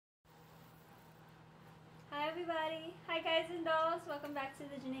everybody! Hi guys and dolls, welcome back to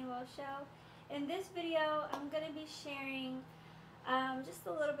the Janay Show. In this video, I'm going to be sharing just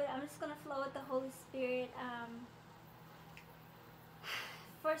a little bit. I'm just going to flow with the Holy Spirit.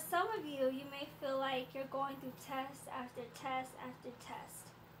 For some of you, you may feel like you're going through test after test after test.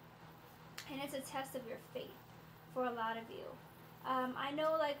 And it's a test of your faith for a lot of you. I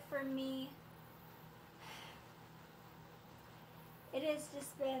know, like, for me, it has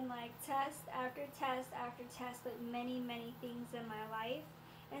just been like test after test after test with many things in my life.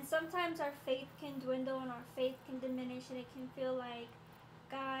 And sometimes our faith can dwindle and our faith can diminish, and it can feel like,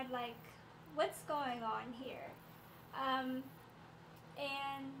 God, like, what's going on here? And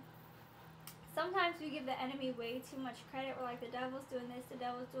sometimes we give the enemy way too much credit. We're like, the devil's doing this, the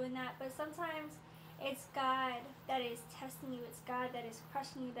devil's doing that. But sometimes it's God that is testing you. It's God that is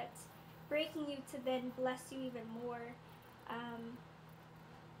crushing you, that's breaking you to then bless you even more.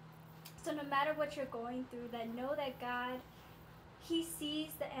 So no matter what you're going through, then know that God, He sees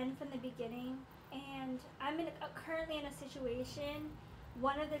the end from the beginning. And I'm currently in a situation,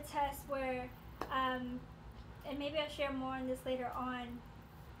 one of the tests where, and maybe I'll share more on this later on,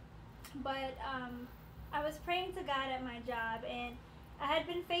 but I was praying to God at my job, and I had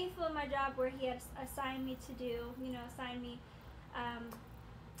been faithful in my job where He had assigned me to do, assigned me,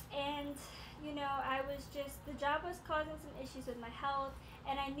 and I was just, the job was causing some issues with my health,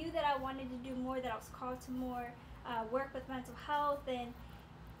 and I knew that I wanted to do more, that I was called to more work with mental health. And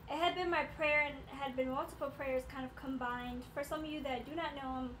it had been my prayer, and it had been multiple prayers kind of combined. For some of you that do not know,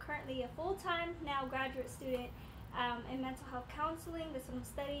 I'm currently a full-time now graduate student in mental health counseling. That's what I'm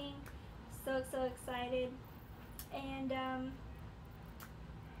studying. So excited. And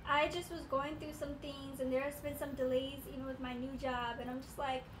I just was going through some things, and there's been some delays even with my new job, and I'm just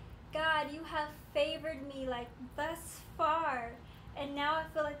like, God, you have favored me like thus far, and now I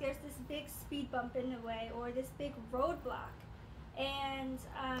feel like there's this big speed bump in the way, or this big roadblock. And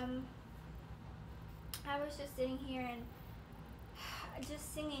I was just sitting here and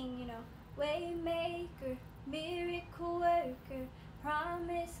just singing, Waymaker, miracle worker,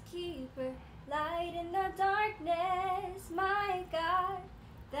 promise keeper, light in the darkness, my God,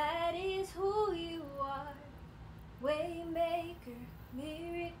 that is who you are. Waymaker,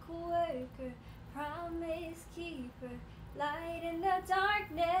 miracle worker, promise keeper, light in the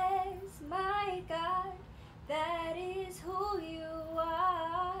darkness, my God, that is who you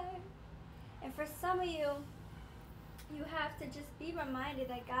are. And for some of you, you have to just be reminded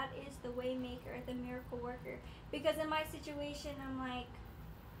that God is the way maker, the miracle worker. Because in my situation, I'm like,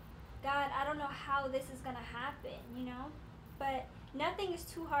 God, I don't know how this is going to happen, But nothing is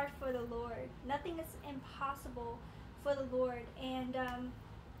too hard for the Lord. Nothing is impossible for the Lord. And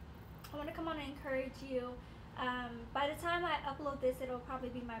I want to come on and encourage you. By the time I upload this, it'll probably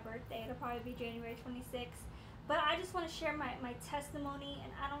be my birthday. It'll probably be January 26th. But I just want to share my testimony,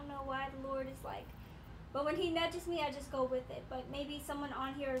 and I don't know why the Lord is like, but when He nudges me, I just go with it. But maybe someone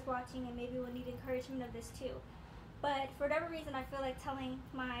on here is watching and maybe will need encouragement of this too. But for whatever reason, I feel like telling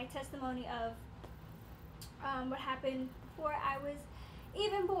my testimony of what happened before I was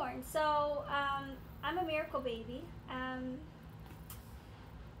even born. So I'm a miracle baby.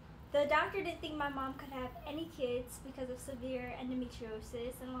 The doctor didn't think my mom could have any kids because of severe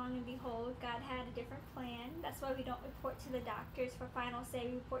endometriosis, and lo and behold, God had a different plan. That's why we don't report to the doctors for final say.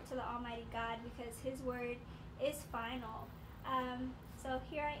 We report to the Almighty God, because His word is final. So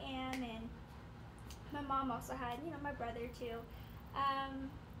here I am, and my mom also had, my brother too.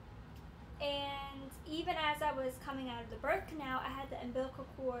 And even as I was coming out of the birth canal, I had the umbilical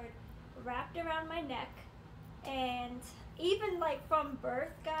cord wrapped around my neck. And even like from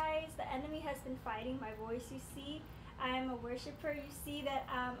birth, guys, the enemy has been fighting my voice. You see, I'm a worshiper. You see that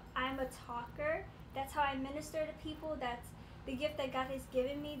I'm a talker. That's how I minister to people. That's the gift that God has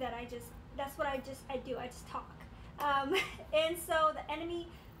given me, that's what I do. I just talk. And so the enemy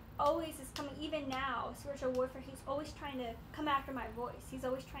always is coming, even now, spiritual warfare, he's always trying to come after my voice. He's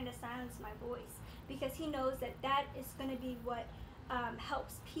always trying to silence my voice, because he knows that is going to be what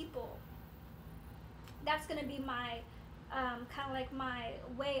helps people. That's going to be my kind of like my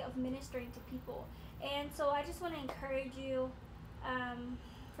way of ministering to people. And so I just want to encourage you,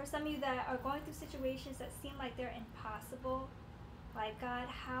 for some of you that are going through situations that seem like they're impossible, like, God,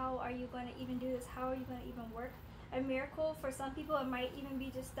 how are you going to even do this? How are you going to even work a miracle? For some people, it might even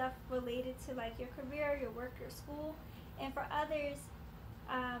be just stuff related to like your career, your work, your school. And for others,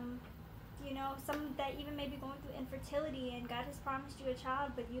 some that even may be going through infertility, and God has promised you a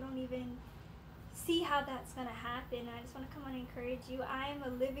child, but you don't even see how that's going to happen. I just want to come on and encourage you. I am a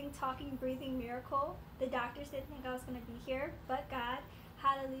living, talking, breathing miracle. The doctors didn't think I was going to be here, but God.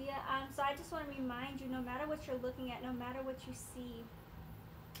 Hallelujah. So I just want to remind you, no matter what you're looking at, no matter what you see,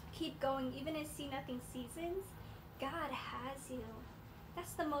 keep going. Even in see nothing seasons, God has you.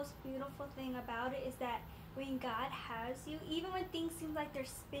 That's the most beautiful thing about it, is that when God has you, even when things seem like they're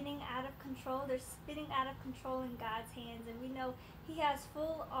spinning out of control, they're spinning out of control in God's hands. And we know He has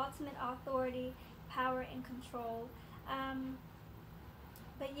full ultimate authority, power, and control.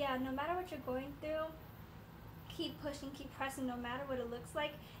 But yeah, no matter what you're going through, keep pushing, keep pressing, no matter what it looks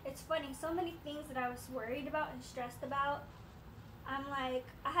like. It's funny, so many things that I was worried about and stressed about, I'm like,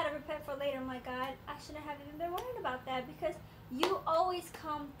 I had to repent for later. I'm like, God, I shouldn't have even been worried about that, because you always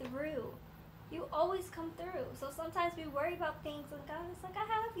come through. You always come through. So sometimes we worry about things, and God is like, I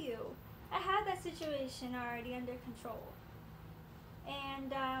have you. I have that situation already under control. And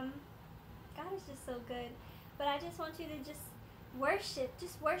God is just so good. But I just want you to just worship.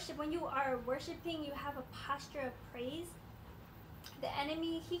 Just worship. When you are worshiping, you have a posture of praise. The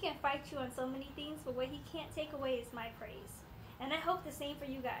enemy, he can fight you on so many things, but what he can't take away is my praise. And I hope the same for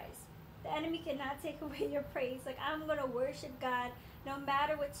you guys. The enemy cannot take away your praise. Like, I'm going to worship God no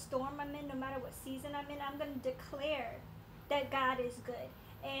matter what storm I'm in, no matter what season I'm in. I'm going to declare that God is good.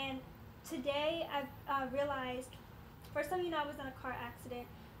 And today I've realized, for some of you know, I was in a car accident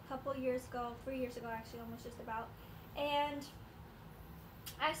a couple years ago, 3 years ago actually, almost just about. And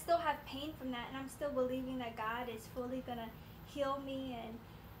I still have pain from that, and I'm still believing that God is fully going to heal me.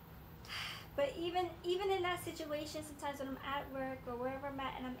 But even in that situation, sometimes when I'm at work or wherever I'm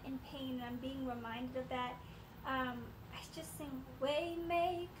at and I'm in pain and I'm being reminded of that, I just sing,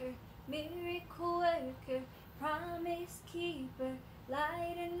 Waymaker, miracle worker, promise keeper,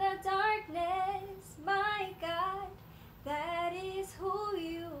 light in the darkness, my God, that is who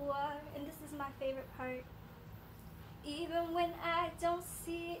you are. And this is my favorite part. Even when I don't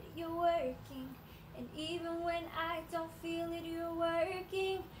see it, you're working. And even when I don't feel it, you're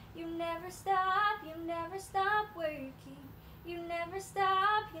working. You never stop working. You never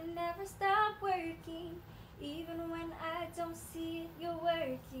stop working. Even when I don't see it, you're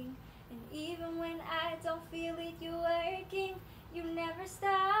working. And even when I don't feel it, you're working. You never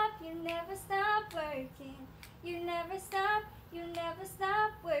stop working. You never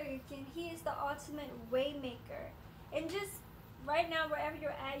stop working. He is the ultimate way maker. And just right now, wherever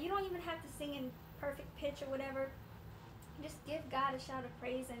you're at, you don't even have to sing in perfect pitch or whatever. Just give God a shout of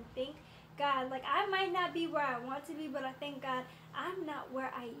praise and thank God. Like, I might not be where I want to be, but I thank God I'm not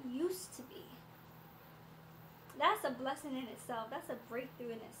where I used to be. That's a blessing in itself. That's a breakthrough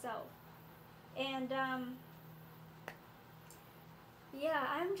in itself. And yeah,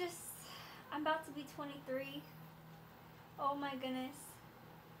 I'm about to be 23. Oh my goodness.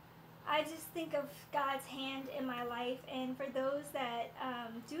 I just think of God's hand in my life. And for those that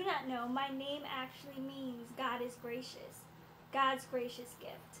do not know, my name actually means God is gracious. God's gracious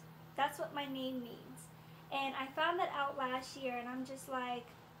gift. That's what my name means. And I found that out last year, and I'm just like,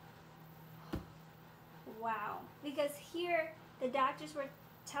 wow. Because here, the doctors were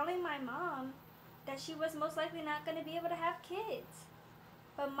telling my mom that she was most likely not going to be able to have kids.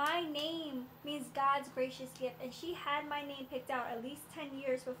 But my name means God's gracious gift. And she had my name picked out at least 10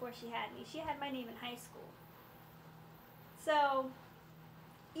 years before she had me. She had my name in high school. So,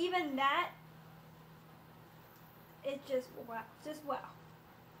 even that, it just wow.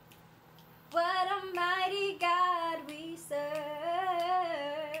 What a mighty God we serve.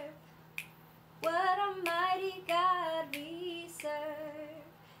 What a mighty God we serve.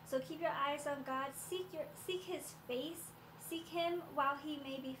 So keep your eyes on God. Seek His face. Seek Him while He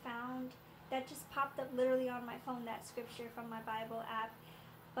may be found. That just popped up literally on my phone, that scripture from my Bible app.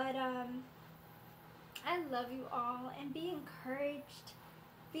 But I love you all, and be encouraged.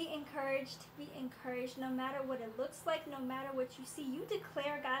 Be encouraged. Be encouraged. No matter what it looks like, no matter what you see, you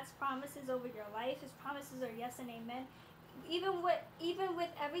declare God's promises over your life. His promises are yes and amen. Even with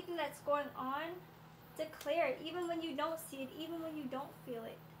everything that's going on, declare it. Even when you don't see it, even when you don't feel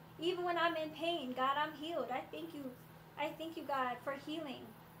it, even when I'm in pain, God, I'm healed. I thank you, God, for healing,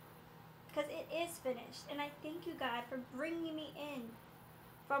 because it is finished. And I thank you, God, for bringing me in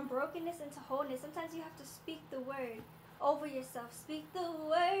from brokenness into wholeness. Sometimes you have to speak the word over yourself. Speak the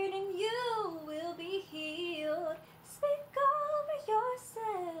word and you will be healed. Speak over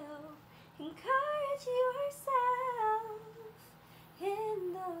yourself. Encourage yourself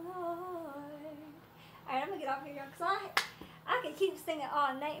in the Lord. Alright, I'm going to get off here, because I could keep singing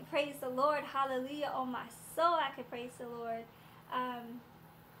all night and praise the Lord. Hallelujah. Oh, my soul, I could praise the Lord.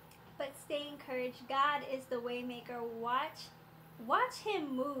 But stay encouraged. God is the way maker. Watch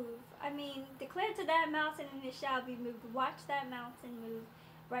Him move. I mean, declare to that mountain and it shall be moved. Watch that mountain move.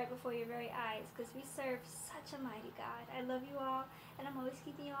 right before your very eyes, because we serve such a mighty God. I love you all, and I'm always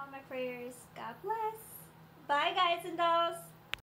keeping you all in my prayers. God bless. Bye, guys and dolls.